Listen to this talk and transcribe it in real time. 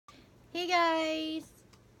Hey guys,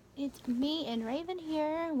 it's me and Raven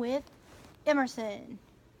here with Emerson.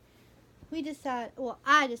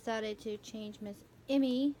 I decided to change Miss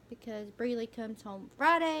Emmy because Breely comes home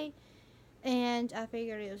Friday, and I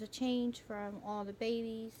figured it was a change from all the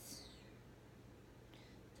babies.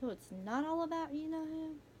 So it's not all about you know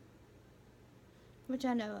who, which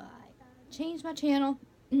I know I changed my channel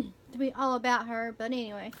to be all about her. But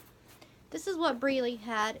anyway, this is what Breely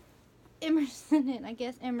had Emerson in. I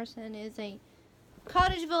guess Emerson is a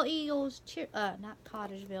Cottageville Eagles not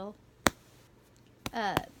Cottageville,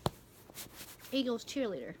 Eagles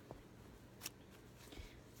cheerleader.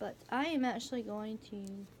 But I am actually going to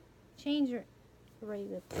change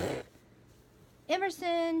Raven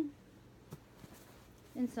Emerson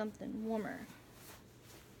in something warmer.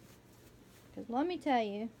 Because let me tell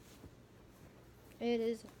you, it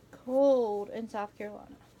is cold in South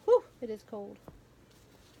Carolina. Whew, it is cold.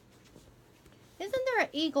 Isn't there an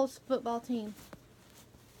Eagles football team?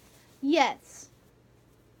 Yes,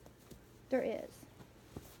 there is.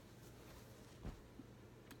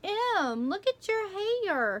 Look at your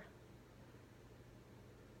hair.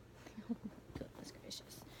 Oh my goodness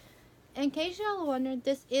gracious. In case y'all wondered,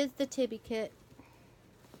 this is the Tibby kit.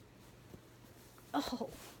 Oh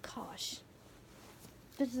gosh.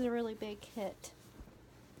 This is a really big kit.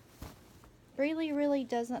 Breely really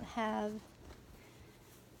doesn't have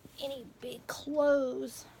any big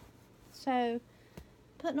clothes. So,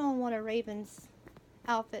 putting on one of Raven's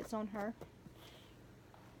outfits on her.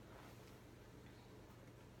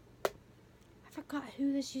 I forgot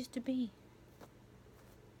who this used to be.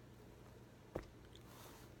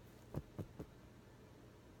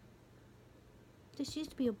 This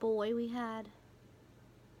used to be a boy we had.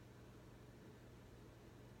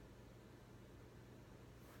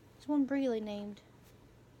 It's one Breely named.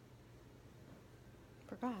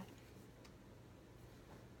 Forgot.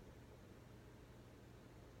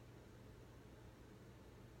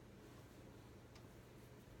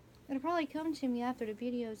 It'll probably come to me after the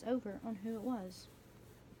video's over on who it was.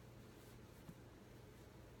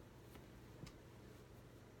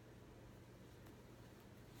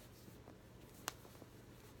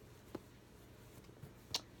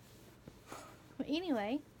 But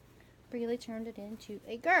anyway, Breely turned it into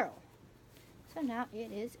a girl. So now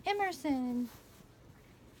it is Emerson.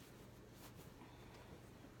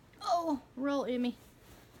 Oh, roll Emmy.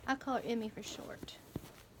 I call her Emmy for short.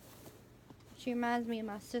 She reminds me of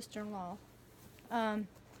my sister-in-law. Well,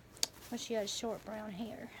 she has short brown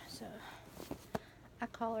hair, so I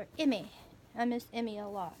call her Emmy. I miss Emmy a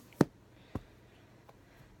lot.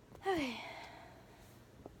 Okay.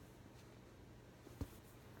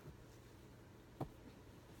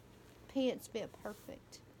 Pants fit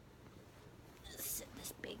perfect. Set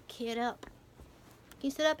this big kid up. Can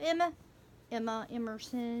you sit up, Emma? Emma,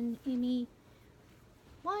 Emerson, Emmy.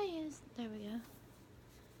 There we go.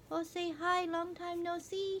 Oh, say hi, long time no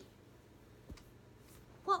see.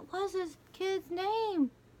 What was this kid's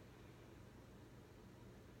name?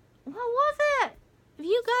 What was it? If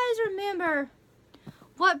you guys remember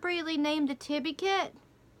what Breely named the Tibby kit,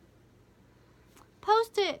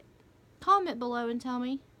 post it. Comment below and tell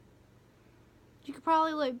me. You could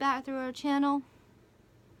probably look back through our channel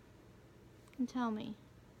and tell me.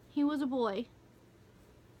 He was a boy,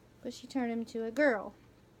 but she turned him into a girl.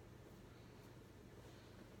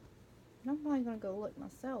 I'm probably going to go look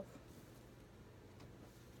myself.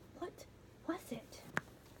 What was it?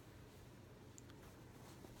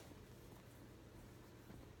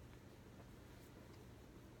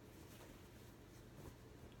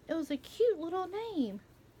 It was a cute little name.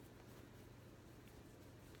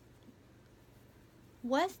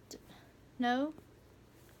 No.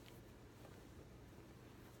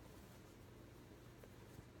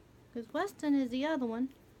 Because Weston is the other one.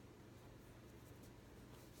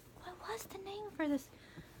 What was the name for this?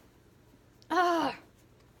 Oh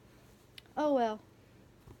well.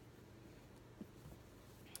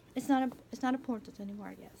 It's not important anymore,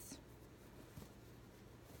 I guess.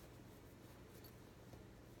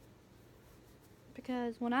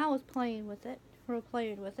 Because when I was playing with it,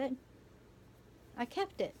 I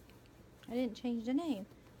kept it. I didn't change the name.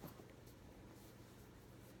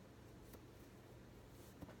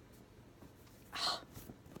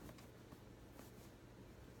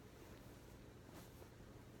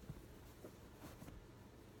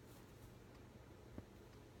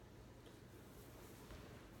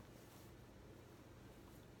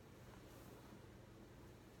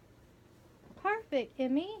 Perfect,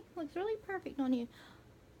 Emmy. Looks really perfect on you.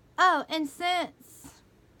 Oh, and since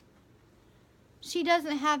she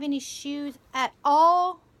doesn't have any shoes at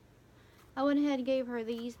all, I went ahead and gave her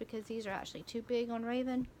these because these are actually too big on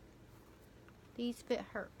Raven. These fit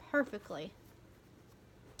her perfectly.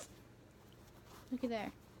 Look at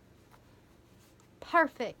there.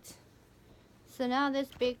 Perfect. So now this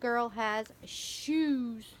big girl has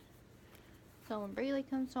shoes. So when Braylee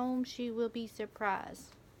comes home, she will be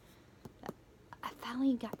surprised. I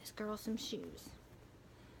finally got this girl some shoes.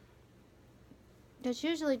 Because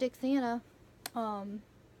usually Dixiana,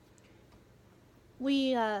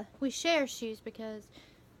 we share shoes because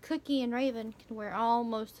Cookie and Raven can wear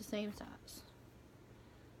almost the same size.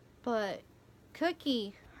 But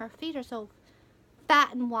Cookie, her feet are so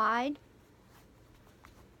fat and wide,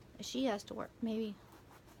 she has to work. Maybe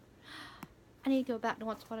I need to go back to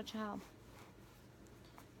Once Upon a Child.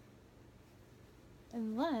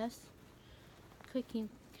 Unless Cookie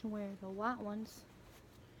can wear the white ones.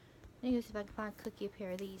 I need to see if I can find Cookie a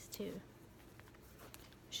pair of these too.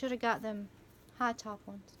 Should have got them high top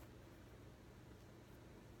ones.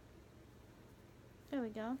 There we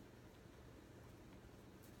go.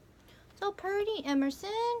 So pretty,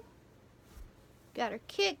 Emerson. Got her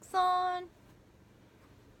kicks on.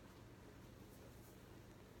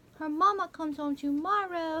 Her mama comes home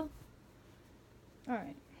tomorrow.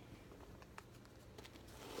 Alright.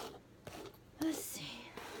 Let's see.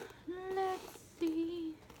 Let's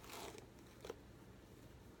see.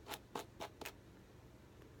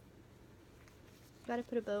 Gotta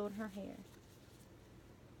put a bow in her hair.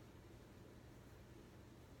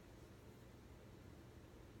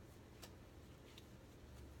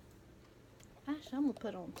 Actually, I'm gonna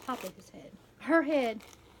put it on top of his head. Her head.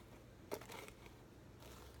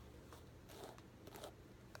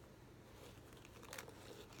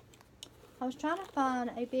 I was trying to find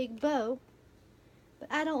a big bow, but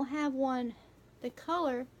I don't have one the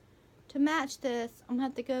color to match this. I'm gonna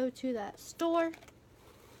have to go to that store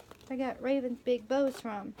I got Raven's big bows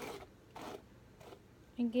from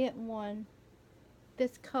and get one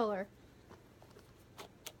this color.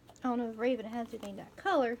 I don't know if Raven has anything that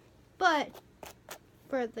color, but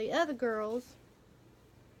for the other girls,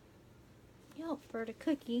 for the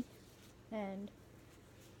Cookie and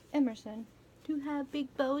Emerson to have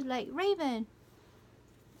big bows like Raven.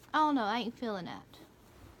 I don't know, I ain't feeling that.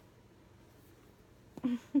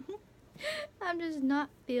 I'm just not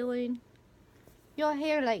feeling your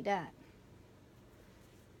hair like that.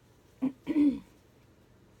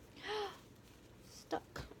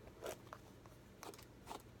 Stuck.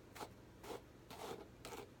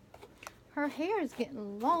 Her hair is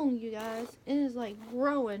getting long, you guys. It is like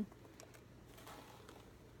growing.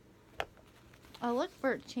 I look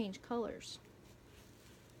for it to change colors.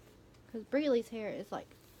 Because Braylee's hair is like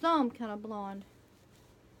some kind of blonde.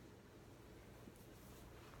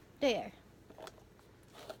 There.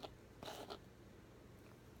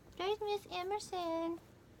 There's Miss Emerson.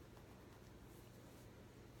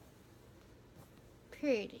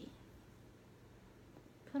 Pretty.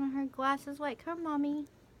 Put on her glasses like her mommy.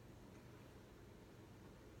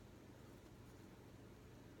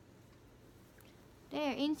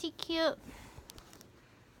 There, isn't she cute?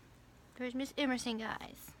 There's Miss Emerson,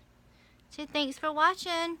 guys. So thanks for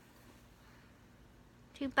watching.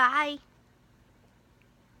 Bye.